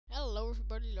Hello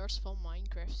everybody, LarsFL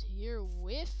Minecraft here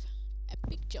with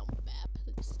Epic Jump Map,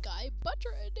 Sky Butter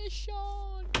Edition!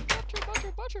 Butter,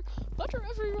 butter, butter! Butter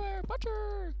everywhere!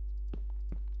 Butter!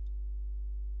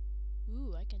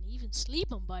 Ooh, I can even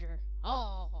sleep on butter.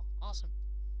 Oh, awesome.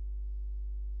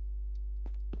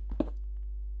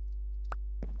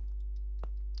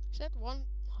 Is that one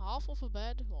half of a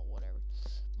bed? Well, whatever.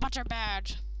 Butter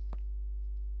bed!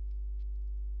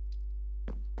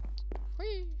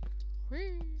 Whee!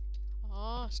 Whee!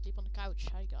 Oh, sleep on the couch.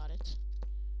 I got it.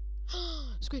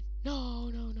 Squid! No,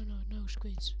 no, no, no, no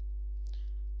squids.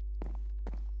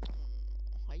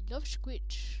 I love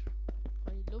squids.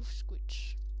 I love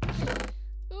squids.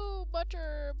 Oh,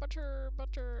 butter, butter,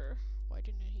 butter. Why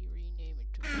didn't he rename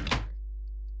it to butter?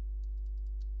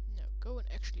 Now go and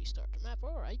actually start the map.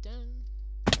 Alright then.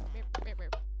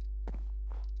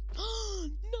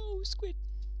 No, squid!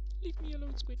 Leave me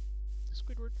alone, squid.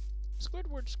 Squidward.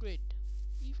 Squidward squid.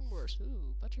 Even worse.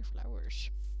 Ooh, butter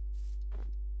flowers.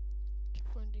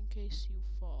 Checkpoint in case you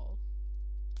fall.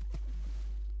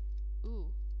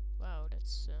 Ooh, wow,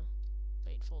 that's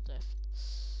painful death.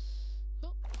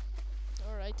 Oh,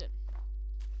 alright then.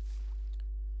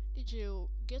 Did you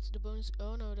get the bonus?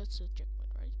 Oh no, that's a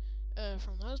checkpoint, right?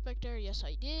 From the house back there, yes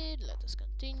I did. Let us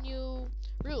continue.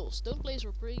 Rules: don't place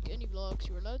or break any blocks.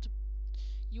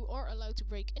 You are allowed to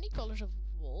break any colors of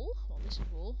wool. Well, this is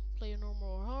wool. Play a normal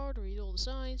or hard. Read all the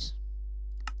signs.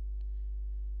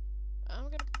 I'm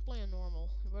gonna play a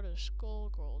normal. What a skull,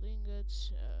 gold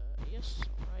ingots. Yes.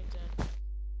 Alright then.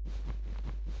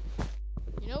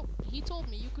 You know, he told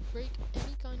me you could break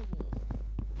any kind of wool.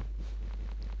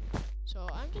 So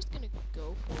I'm just gonna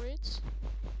go for it.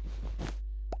 I'm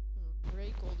gonna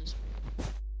break all this wool.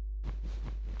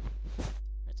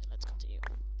 Right then, let's continue.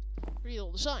 Read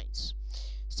all the signs.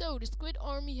 So, the squid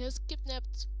army has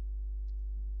kidnapped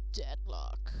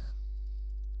Deadlock.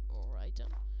 Alright then.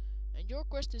 And your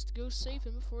quest is to go save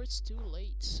him before it's too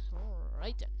late.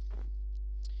 Alright then.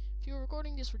 If you're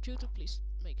recording this for YouTube, please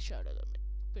make a shout out on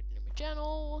put it in my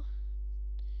channel.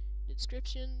 The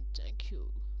description, thank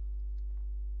you.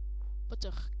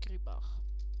 Butter creeper.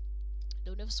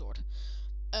 Don't have a sword.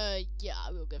 Yeah,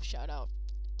 I will give a shout out.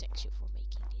 Thanks you for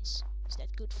making this. Is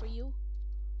that good for you?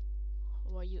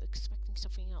 Or are you expecting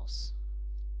something else?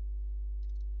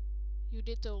 You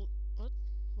did the what?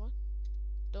 What?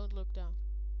 Don't look down.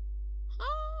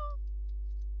 Ah!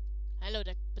 Hello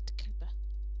there, but creeper.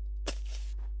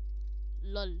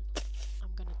 Lol. I'm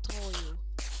gonna troll you,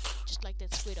 just like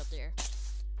that squid up there.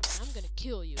 I'm gonna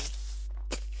kill you.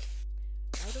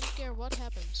 I don't care what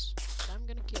happens, but I'm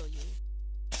gonna kill you.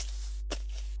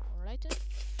 Alright then.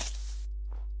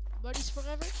 Buddies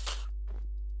forever.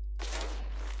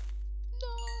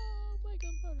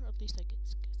 At least I get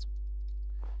some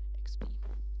XP.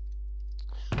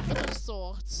 What are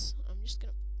swords? I'm just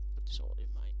gonna put the sword in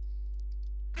mine.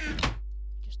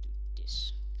 Just do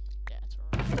this. Like that,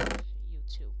 alright. You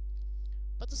too.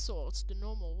 But the swords, the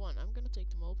normal one, I'm gonna take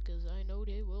them all because I know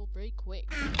they will break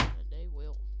quick. And they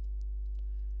will.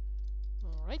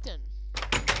 Alright then.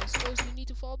 I suppose we need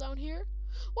to fall down here?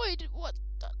 Wait, what?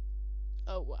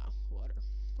 Oh wow, water.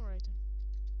 Alright then.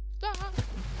 Ah!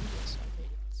 Yes, I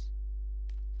made it.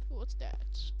 What's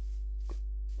that?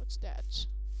 What's that?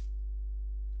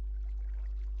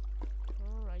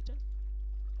 Alright then.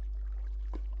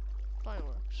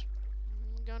 Fireworks.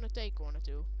 I'm gonna take one or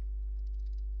two.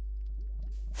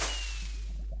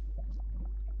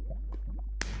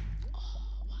 Oh,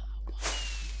 wow.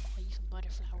 Oh, even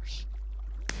butterflowers.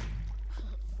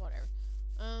 Whatever.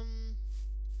 I'm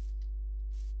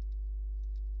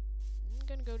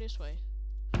gonna go this way.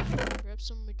 Grab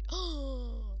some.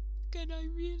 Oh! Can I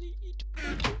really eat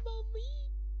butter,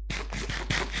 mommy?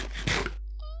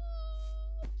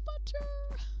 Oh, butter!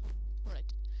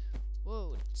 Alright.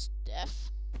 Whoa, that's death.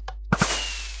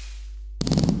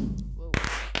 Whoa. I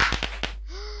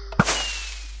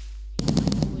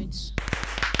know it.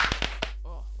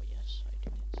 Oh, yes, I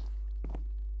did it.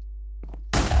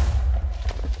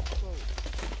 Whoa.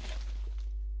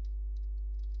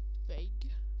 Vague.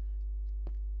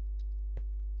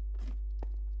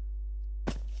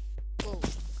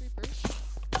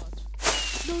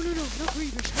 No, no, no, no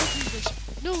creepers, no creepers.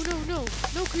 No, no, no,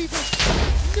 no creepers.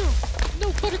 No,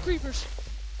 no butter creepers.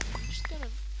 I'm just gonna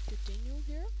continue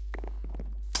here.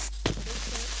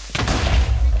 Creepers,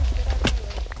 get out of my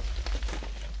way.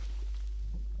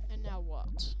 And now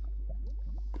what?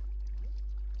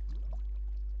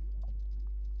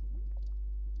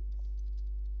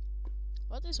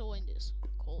 What is all in this?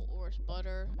 Coal ores,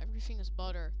 butter, everything is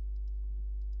butter.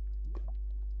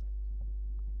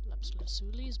 Lapis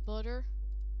lazuli is butter.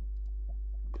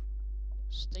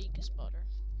 Steak is butter.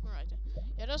 Alright then.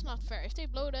 that's not fair. If they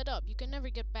blow that up, you can never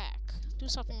get back. Do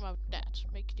something about that.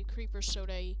 Make the creepers so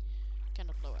they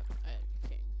cannot blow up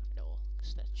anything at all.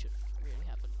 Because that should really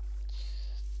happen.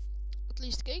 At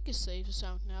least cake is safe and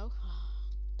sound now.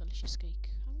 Delicious cake.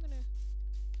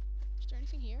 Is there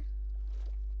anything here?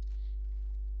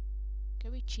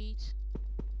 Can we cheat?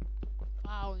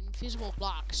 Wow, invisible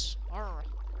blocks. Arr.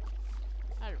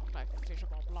 I don't like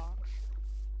invisible blocks.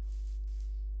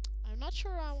 I'm not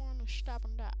sure I want to stop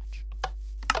on that.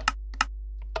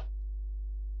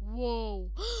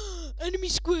 Whoa! Enemy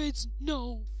squids!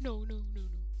 No! No, no, no,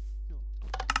 no, no.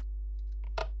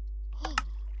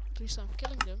 At least I'm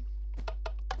killing them.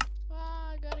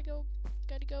 Ah, I gotta go,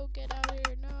 get out of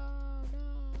here. No, no,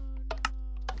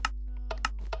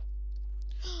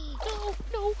 no,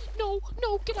 no, no,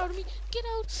 no, get out of me. Get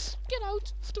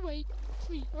out of the way.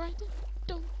 Free, alright?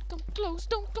 Don't come close,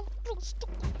 don't come close.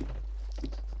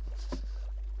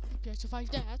 Maybe I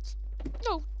survived that.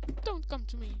 No, don't come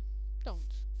to me. Don't.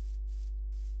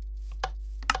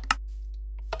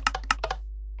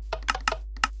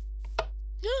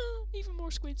 Even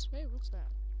more squids. Hey, what's that?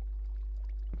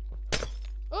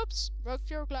 Oops, broke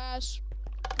your glass.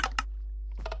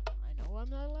 I know I'm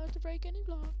not allowed to break any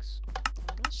blocks.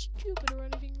 I'm not stupid or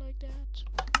anything like that.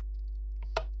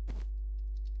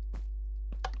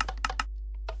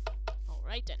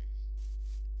 Alright then.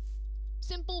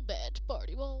 Simple bed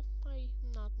party. Well, I'm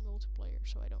not multiplayer,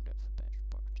 so I don't have a bed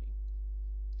party.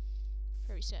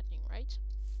 Very saddening, right?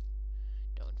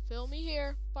 Don't film me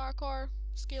here. Parkour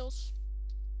skills.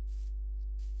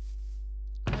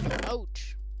 I have a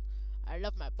boat. I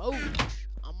love my boat.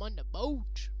 I'm on the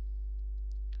boat.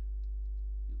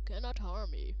 You cannot harm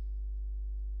me.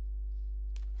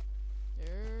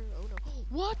 There. Oh no.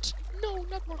 What? No,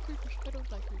 not more creepers. I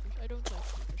don't like creepers. I don't like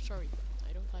creepers. Sorry.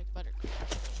 I don't like butter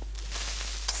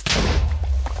creepers.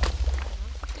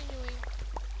 Continuing.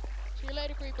 See you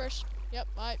later, creepers. Yep,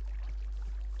 bye.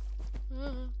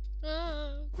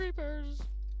 Creepers.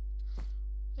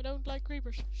 I don't like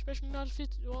creepers, especially not if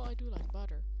it. Well, I do like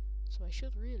butter, so I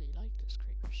should really like those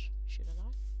creepers, shouldn't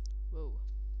I? Whoa.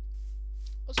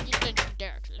 Let's keep attention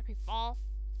there. Let me fall.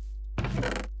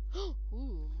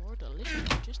 Ooh, more delicious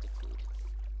majestic food.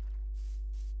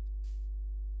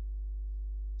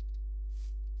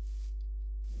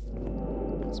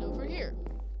 What's over here?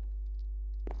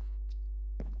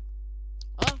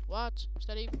 Oh, what? Is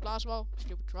that even plausible?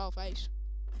 Stupid troll face.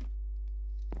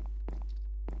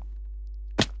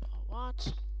 Oh,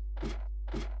 what?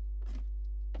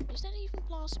 Is that even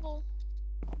plausible?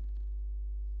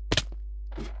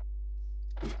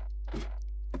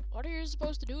 What are you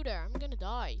supposed to do there? I'm gonna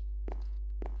die.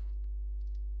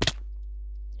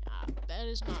 Yeah, that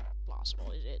is not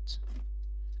plausible, is it?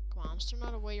 Come on, is there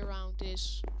not a way around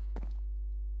this?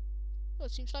 Oh,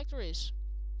 it seems like there is.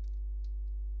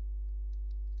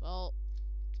 Well,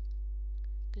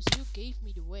 because you gave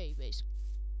me the way, basically.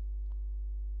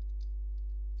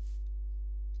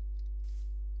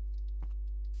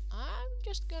 I'm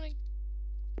just gonna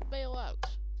bail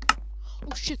out.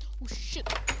 Oh shit! Oh shit!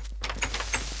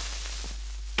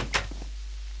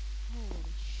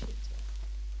 Holy shit.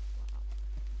 Wow.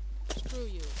 Screw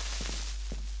you.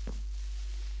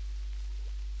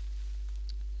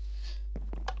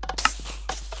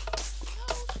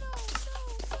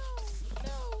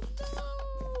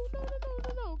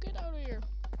 No. Get out of here.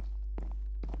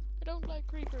 I don't like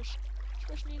creepers.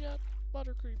 Especially that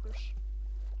butter creepers.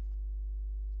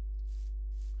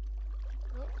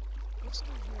 Oh, what's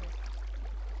down here?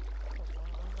 Oh, well,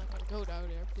 I'm not gonna go down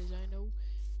there because I know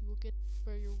you will get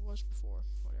where you was before.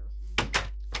 Whatever.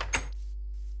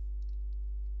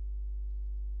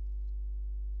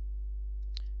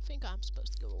 I think I'm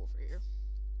supposed to go over here.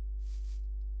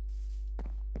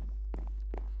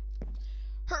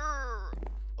 Her!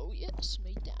 Oh yes,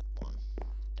 made that one.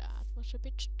 That was a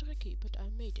bit tricky, but I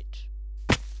made it.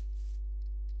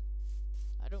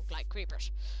 I don't like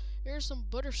creepers. Here's some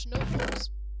butter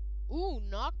snowballs. Ooh,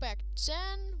 knockback 10.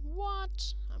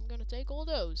 What? I'm gonna take all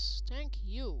those. Thank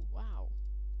you. Wow.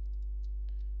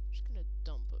 Just gonna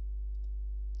dump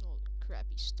all the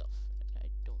crappy stuff that I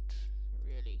don't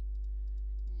really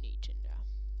need in there.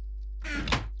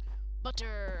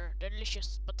 Butter.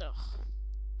 Delicious butter.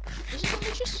 Is it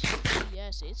delicious?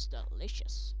 Yes, it's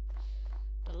delicious.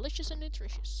 Delicious and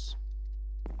nutritious.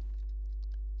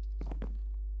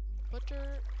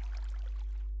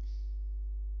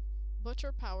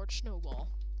 Butter powered snowball.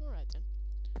 Alright then.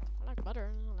 I like butter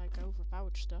and I like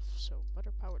overpowered stuff, so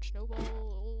butter powered snowball,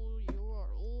 oh, you are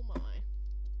all mine.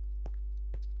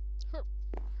 Herp,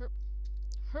 herp,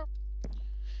 herp.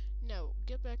 Now,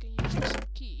 get back and use this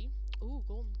key. Ooh,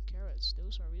 golden carrots.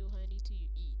 Those are real handy to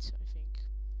eat, I think.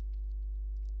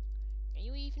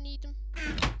 even eat them?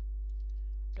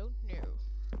 Don't know.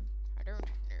 I don't know.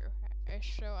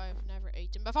 So I've never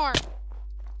ate them before.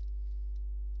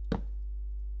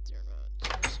 They're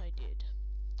not. Yes, I did.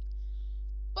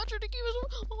 Butter to keep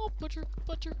us. Oh, butter,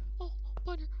 butter. Oh,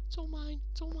 butter. It's all mine.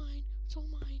 It's all mine. It's all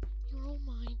mine. You're all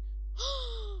mine.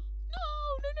 No,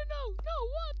 no, no, no, no.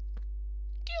 What?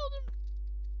 Kill them.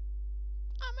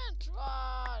 I meant.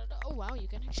 Oh wow, you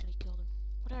can actually kill them.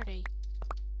 What are they?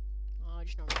 Oh,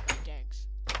 just normal tanks.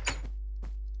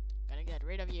 Gonna get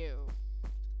rid of you.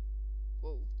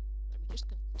 Whoa. Let me just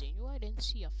continue. I didn't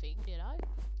see a thing, did I?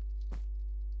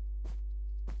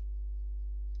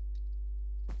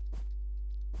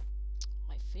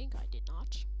 I think I did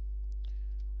not.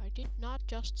 I did not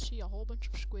just see a whole bunch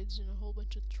of squids and a whole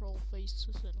bunch of troll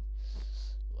faces and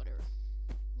whatever.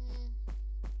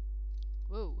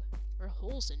 Whoa. There are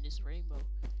holes in this rainbow.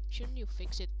 Shouldn't you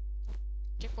fix it?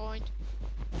 Checkpoint.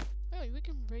 Oh, we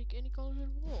can break any color of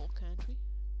the wall, can't we?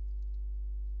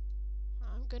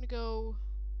 I'm gonna go...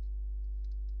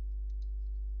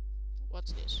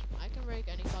 What's this? I can break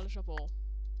any colors of wall.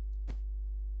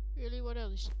 Really, what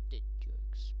else did you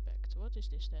expect? What is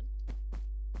this then?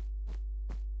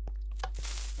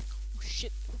 Oh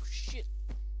shit, oh shit.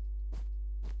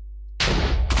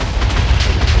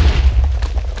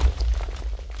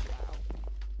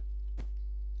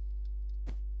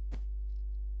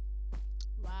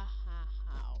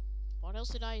 Wow. What else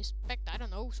did I expect? I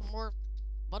don't know, some more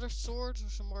butter swords or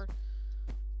some more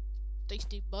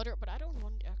tasty butter, but I don't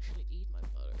want to actually eat my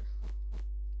butter.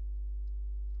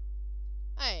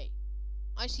 Hey,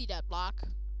 I see that block.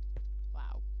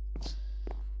 Wow.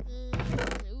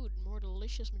 Ooh, more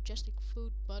delicious, majestic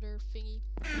food butter thingy.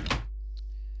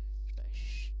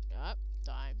 Up,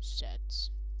 time set.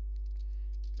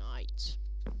 Night.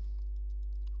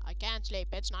 I can't sleep,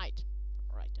 it's night.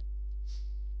 Alright then.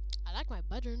 I like my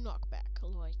butter knockback,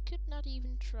 although I could not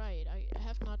even try it. I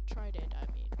have not tried it, I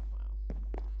mean, wow.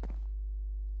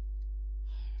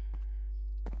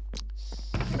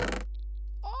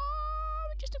 Oh,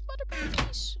 majestic butter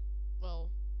patties!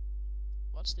 Well,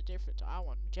 what's the difference? I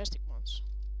want majestic ones,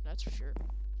 that's for sure.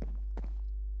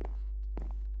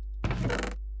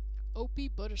 OP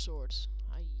butter swords.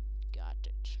 I got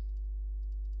it.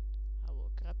 I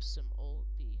will grab some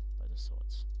OP butter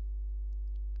swords.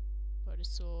 Butter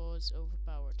swords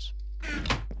overpowered.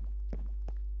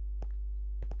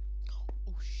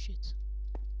 Oh shit.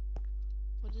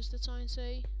 What does the sign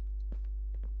say?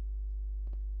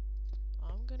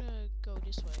 I'm gonna go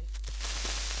this way.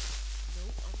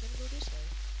 Nope, I'm gonna go this way.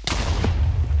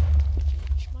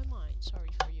 Change my mind. Sorry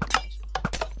for you guys.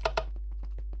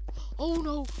 Oh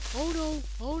no! Oh no!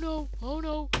 Oh no! Oh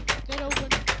no! Get open!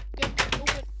 Get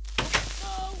open!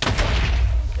 Oh no!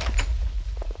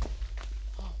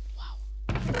 Oh wow!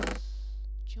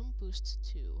 Jump boost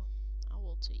 2. I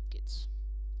will take it.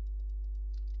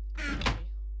 Okay.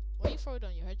 When you throw it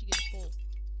on your head, you get it full.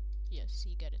 Yes,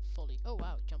 you get it fully. Oh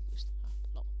wow! Jump boost. Ah,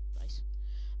 lol. Nice.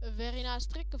 A very nice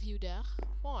trick of you there.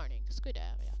 Warning: squid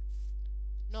area.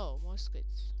 No, more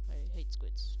squids. I hate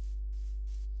squids.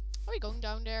 Are we going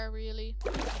down there, really?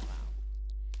 Wow.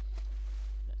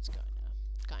 That's kinda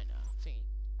thingy.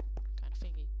 Kinda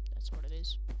thingy. That's what it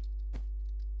is.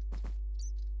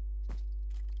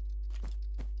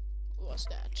 What's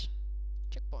that?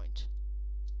 Checkpoint.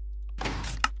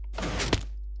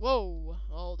 Whoa!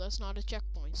 Oh, that's not a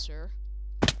checkpoint, sir.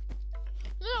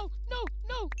 No! No!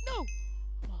 No! No!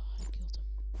 Oh, I killed him.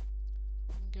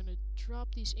 I'm gonna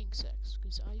drop these ink sacs,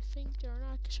 because I think they're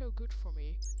not so good for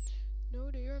me. No,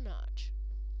 they are not.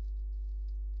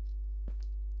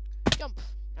 Jump!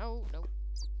 No, no.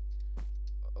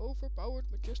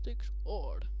 Overpowered majestic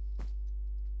sword.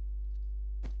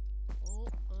 Oh,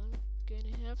 I'm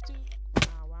gonna have to.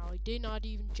 Ah, wow, I did not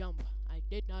even jump. I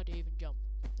did not even jump.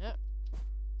 Yeah.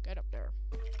 Get up there.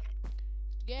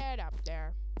 Get up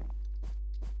there.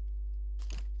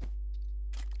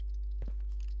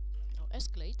 Now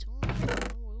escalate. Oh,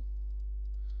 well.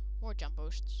 More jump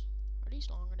posts. Are these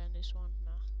longer than this one?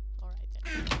 Nah. Alright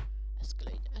then.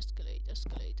 Escalate, escalate,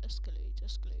 escalate, escalate,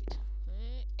 escalate.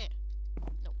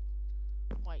 No.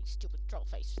 Why, stupid troll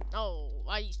face? No!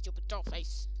 Why, stupid troll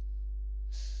face?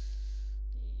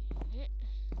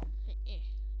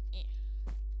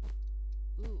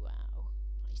 Ooh, wow.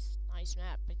 Nice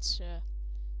map. It's, I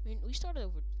mean, we started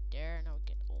over there, now we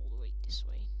get all the way this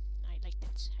way. I like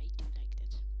that. I do like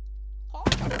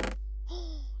that.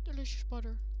 Oh, delicious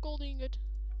butter. Gold ingot.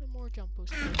 And more jump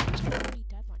boost potions. I don't need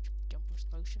that much jump boost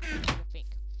potions. What do you think?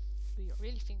 Do you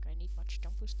really think I need much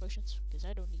jump boost potions? Because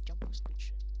I don't need jump boost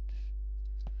potions.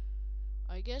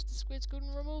 I guess the squids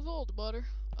couldn't remove all the butter.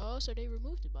 Oh, so they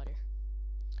removed the butter.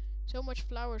 So much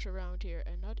flowers around here,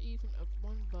 and not even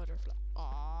one butterfly.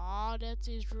 Ah, that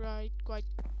is right. Quite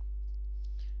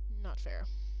not fair.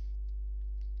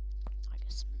 I can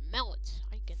smell it.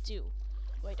 I can too.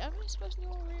 Wait, am I supposed to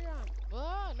go over here?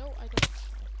 Ah, no, I don't.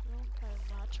 I don't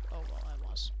not. Oh well, I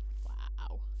was.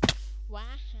 Wow.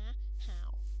 Wow.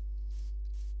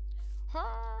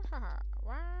 How? Ha ha.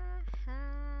 Wow.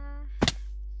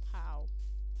 How?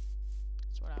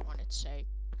 That's what I wanted to say.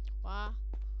 Wah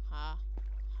ha.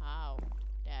 How?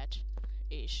 That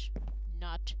is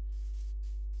not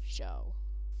so.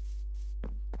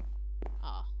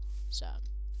 Awesome.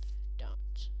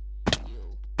 Don't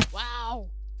you? Wow.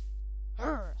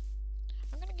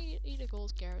 I'm gonna eat a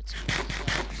gold carrot.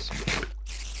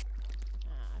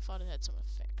 I thought it had some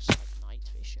effects like night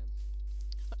vision.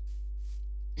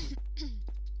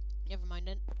 Never mind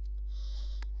then.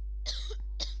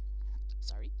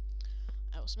 Sorry.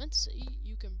 I was meant to say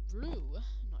you can brew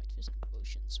night vision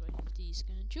potions with these,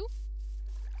 can't you?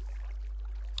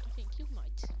 I think you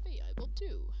might be able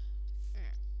to.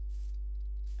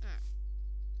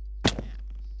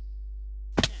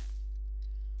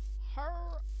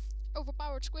 Her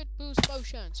overpowered squid boost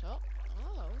potions. Oh,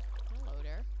 hello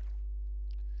there.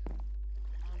 I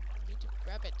need to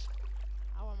grab it.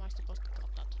 How am I supposed to grab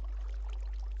that?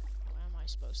 How am I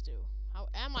supposed to? How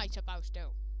am I supposed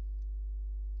to?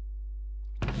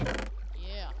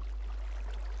 Yeah.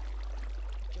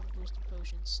 Jump boosting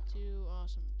potions too.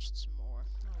 Awesome. Just some more.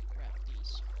 I'll grab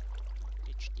these. I'll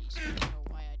ditch these. I don't know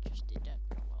why I just did that,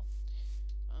 but well.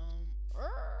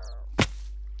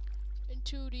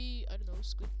 Into the, I don't know,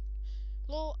 squid.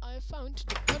 Lol, I found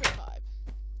the butter type.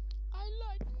 I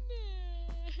like it.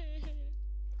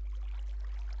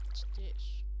 What's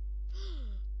this?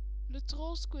 The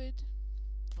troll squid.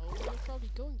 Oh, we're probably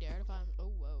going there if I'm.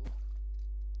 Oh, whoa.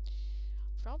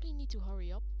 Probably need to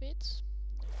hurry up a bit.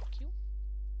 Thank you.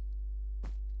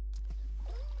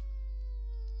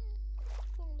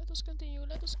 Come on, let us continue.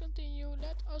 Let us continue.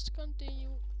 Let us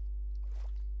continue.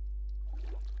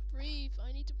 Breathe.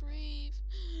 I need to breathe.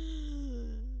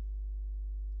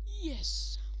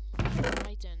 Yes.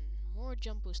 Right then. More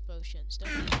jump boost potions.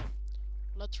 Don't need them.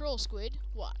 La troll squid.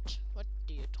 What? What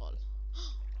do you troll?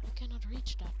 I cannot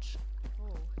reach that.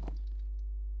 Oh.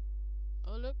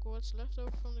 Oh look, what's left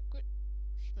over from the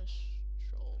Christmas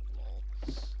troll. Lol.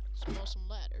 Smell some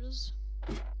ladders.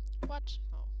 What?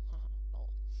 Oh,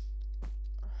 lol.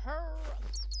 Her.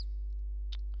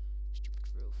 Stupid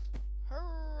roof.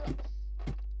 Her.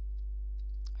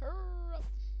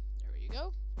 There you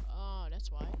go. Oh,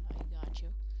 that's why. I got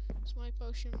you. Is my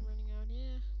potion running out?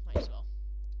 Yeah, might as well.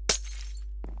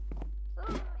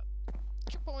 What's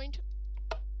your point?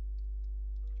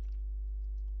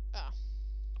 Ah.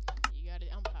 You got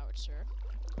it unpowered, sir.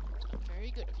 It's not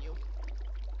very good of you.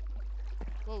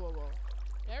 Whoa, whoa, whoa.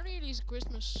 That really is a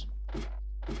Christmas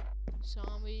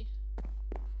zombie.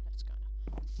 That's kinda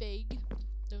vague,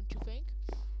 don't you think?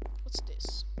 What's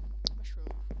this?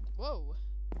 Mushroom. Whoa.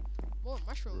 More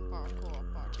mushroom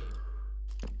parkour party.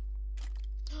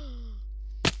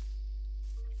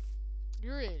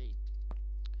 Really?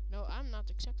 No, I'm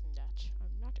not accepting that.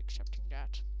 I'm not accepting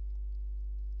that.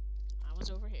 I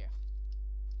was over here.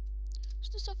 Is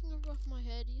there something above my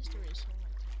head? Yes, there is. Oh,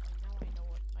 now I know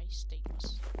what my state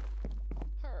was.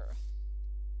 Her.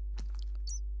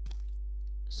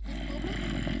 Squid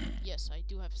problem? Yes, I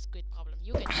do have a squid problem.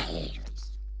 You can see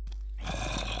my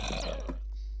face.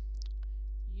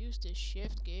 Use this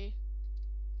shift key.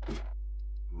 Well,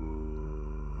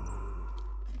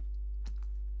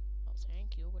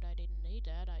 thank you, but I didn't need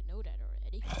that. I know that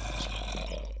already.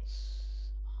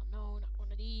 Oh no, not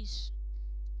one of these.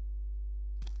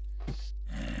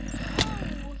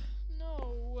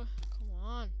 No, come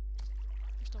on.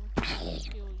 First I want to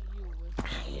kill you with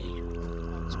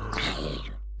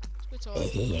squid sword. No,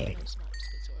 it's not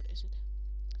squid sword, is it?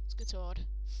 Squid sword.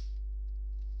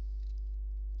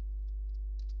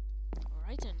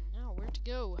 Alright then, now where to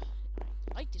go?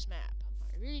 I like this map.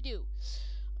 I really do.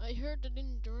 I heard that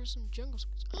there are some jungle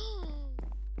squids.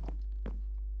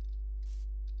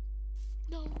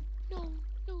 No,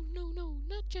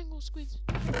 not jungle squids.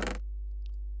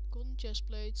 Golden chest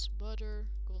plates, butter,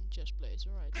 golden chest plates.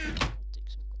 Alright, I'll take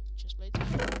some golden chest plates.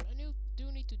 I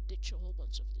do need to ditch a whole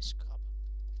bunch of this crap.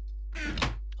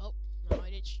 Oh, no, I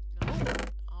ditched. No.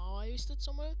 Oh, I used it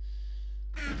somewhere.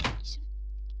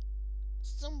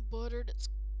 Some butter that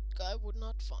guy would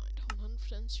not find.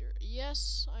 100% sure.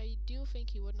 Yes, I do think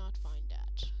he would not find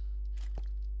that.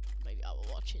 Maybe I will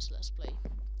watch his let's play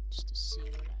just to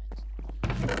see that.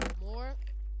 More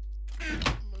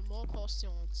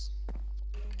potions.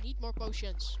 I need more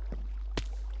potions.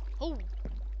 Oh,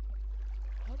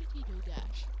 how did he do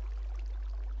that?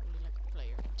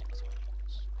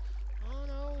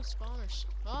 spawners.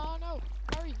 Oh no!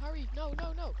 Hurry, hurry! No,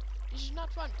 no, no! This is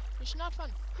not fun. This is not fun.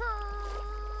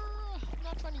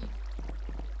 Not funny.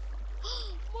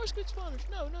 More squid spawners.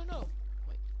 No, no, no.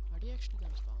 Wait, are they actually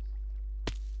gonna spawn?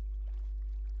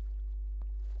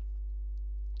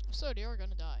 So they are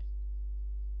gonna die.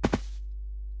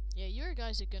 Yeah, your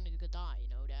guys are gonna die, you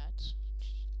know that.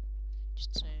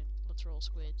 Just saying. Let's roll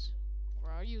squids.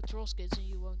 Or are you troll squids and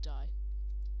you won't die?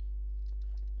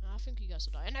 I think you guys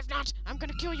will die. And if not, I'm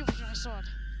gonna kill you with my sword.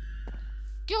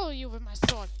 Kill you with my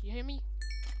sword. You hear me?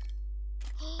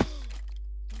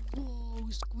 Whoa,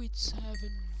 squids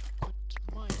haven't got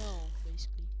my hell,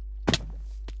 basically.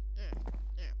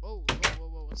 Whoa, whoa, whoa,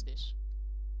 whoa, what's this?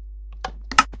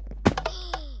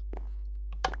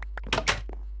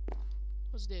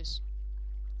 What's this?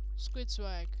 Squid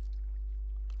swag.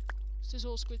 Is this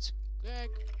whole squid swag?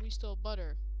 We stole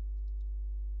butter.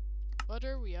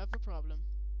 Butter, we have a problem.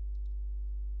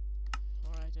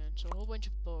 Alright then, so a whole bunch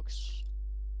of books.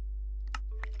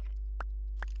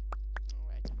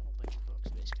 Alright, a whole bunch of books,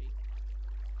 basically.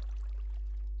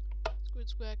 Squid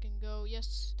swag can go.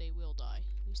 Yes, they will die.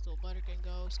 We stole butter can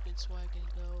go. Squid swag can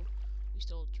go. We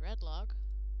stole dreadlock.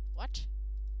 What?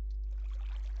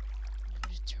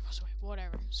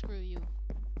 Whatever. Screw you.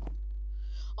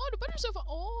 Oh, the butter sofa.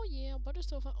 Oh yeah, butter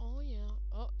sofa. Oh yeah.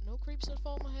 Oh, no creeps that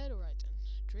fall on my head. Alright then.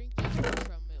 Drink the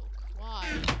from milk. Why?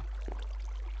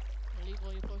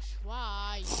 Illegal you push.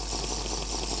 Why?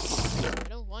 I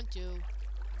don't want to.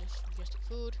 Just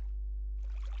food.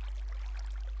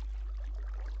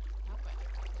 Not back.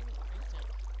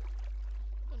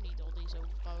 Don't need all these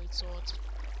overpowered swords.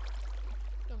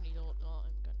 Don't need all. Oh,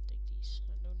 I'm gonna take these.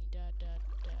 I don't need that.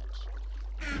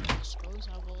 I suppose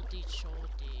I will ditch all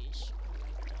these.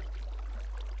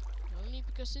 Only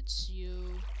because it's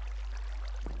you.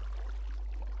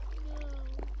 No.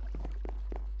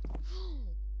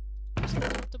 Is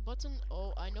that the button?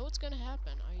 Oh, I know what's gonna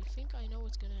happen. I think I know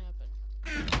what's gonna happen.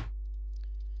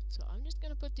 So I'm just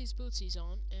gonna put these bootsies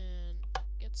on and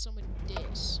get some of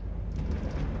this.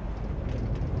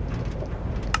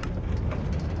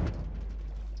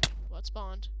 What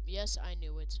spawned? Yes, I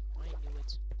knew it. I knew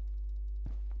it.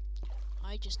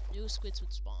 I just knew squids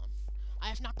would spawn. I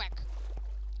have knockback.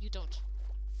 You don't.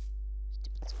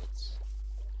 Stupid squids.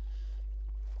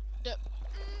 The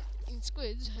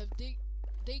squids have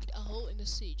digged a hole in the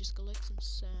sea. Just collect some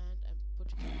sand and put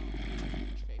it down.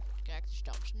 Your favorite cactus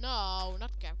jumps. No,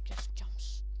 not cactus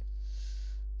jumps.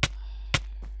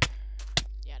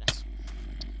 Yeah, that's.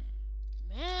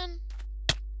 Man,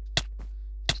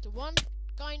 it's the one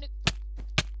kind of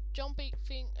jumpy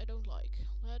thing I don't like.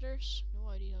 Ladders. No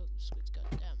idea how the squids got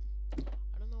them.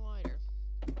 I don't know either.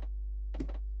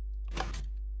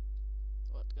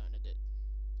 What kinda did?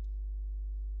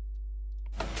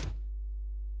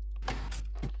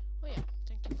 Oh yeah,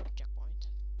 thank you for the checkpoint.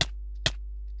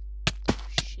 Oh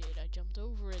shit, I jumped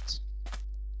over it.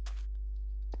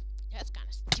 That's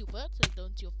kinda stupid,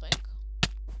 don't you think?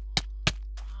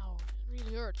 Wow, it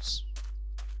really hurts.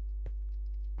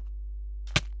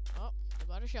 Oh, the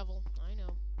butter shovel, I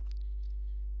know.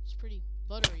 It's pretty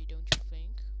buttery, don't you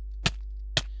think?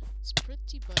 It's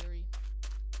pretty buttery.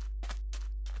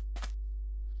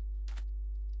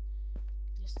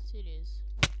 Yes, it is.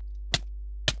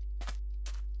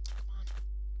 Come on.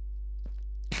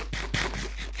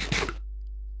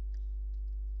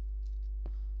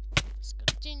 Let's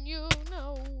continue. No.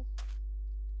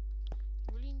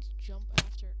 You really need to jump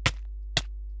after.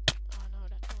 Oh no,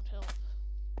 that won't help.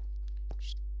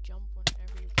 Just jump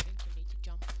whenever you think you need to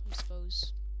jump, I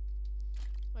suppose.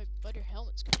 My butter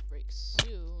helmet's gonna break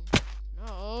soon.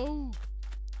 No!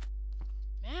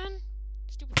 Man!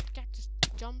 Stupid cactus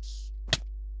jumps.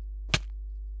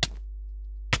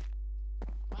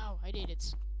 Wow, I did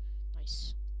it.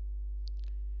 Nice.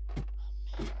 Oh man,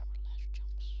 more ladder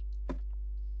jumps.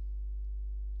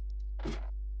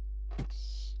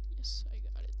 Yes, I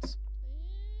got it.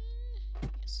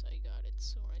 Yes, I got it.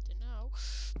 So right now.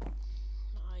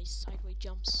 Nice sideways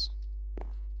jumps.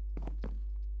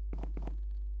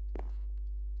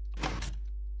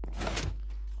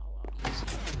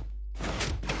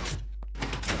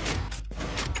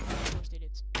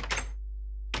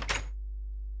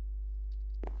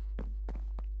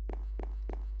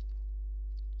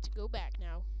 Go back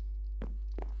now.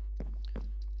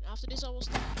 After this I will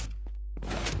stop.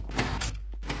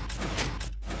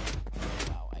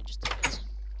 Wow, I just did it.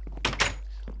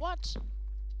 What?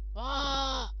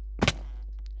 Ah!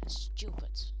 That's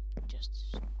stupid. Just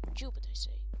stupid, I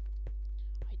say.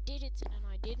 I did it and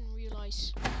I didn't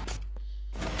realize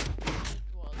it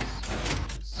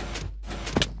was.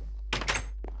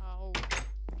 Ow.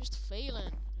 Just failing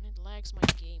and it lags my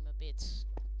game a bit.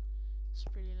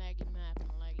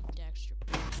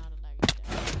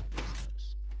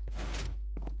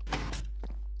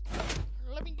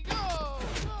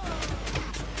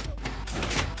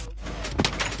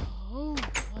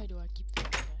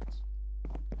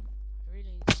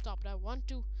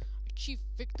 Chief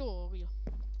Victoria.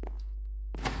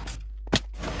 I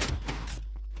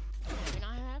mean,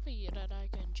 I'm happy that I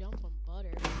can jump on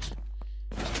butter.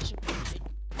 It's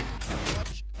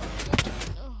watch.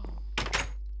 No.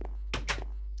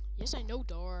 Yes, I know,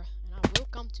 Dora, and I will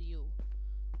come to you.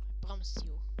 I promise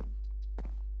you.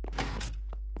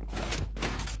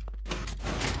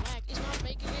 Lag is not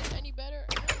making it any better,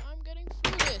 and I'm getting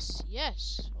through this.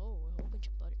 Yes. Oh, a whole bunch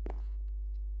of butter.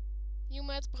 You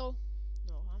math bro?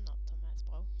 No, I'm not the math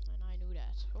bro, and I knew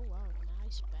that. Oh wow,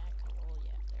 nice back roll,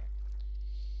 yeah, there.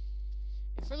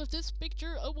 In front of this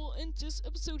picture, I will end this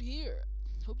episode here.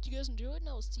 Hope you guys enjoyed, and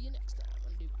I'll see you next time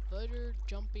on the butter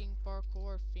jumping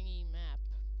parkour thingy map.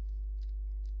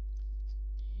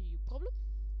 You problem?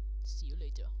 See you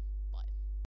later.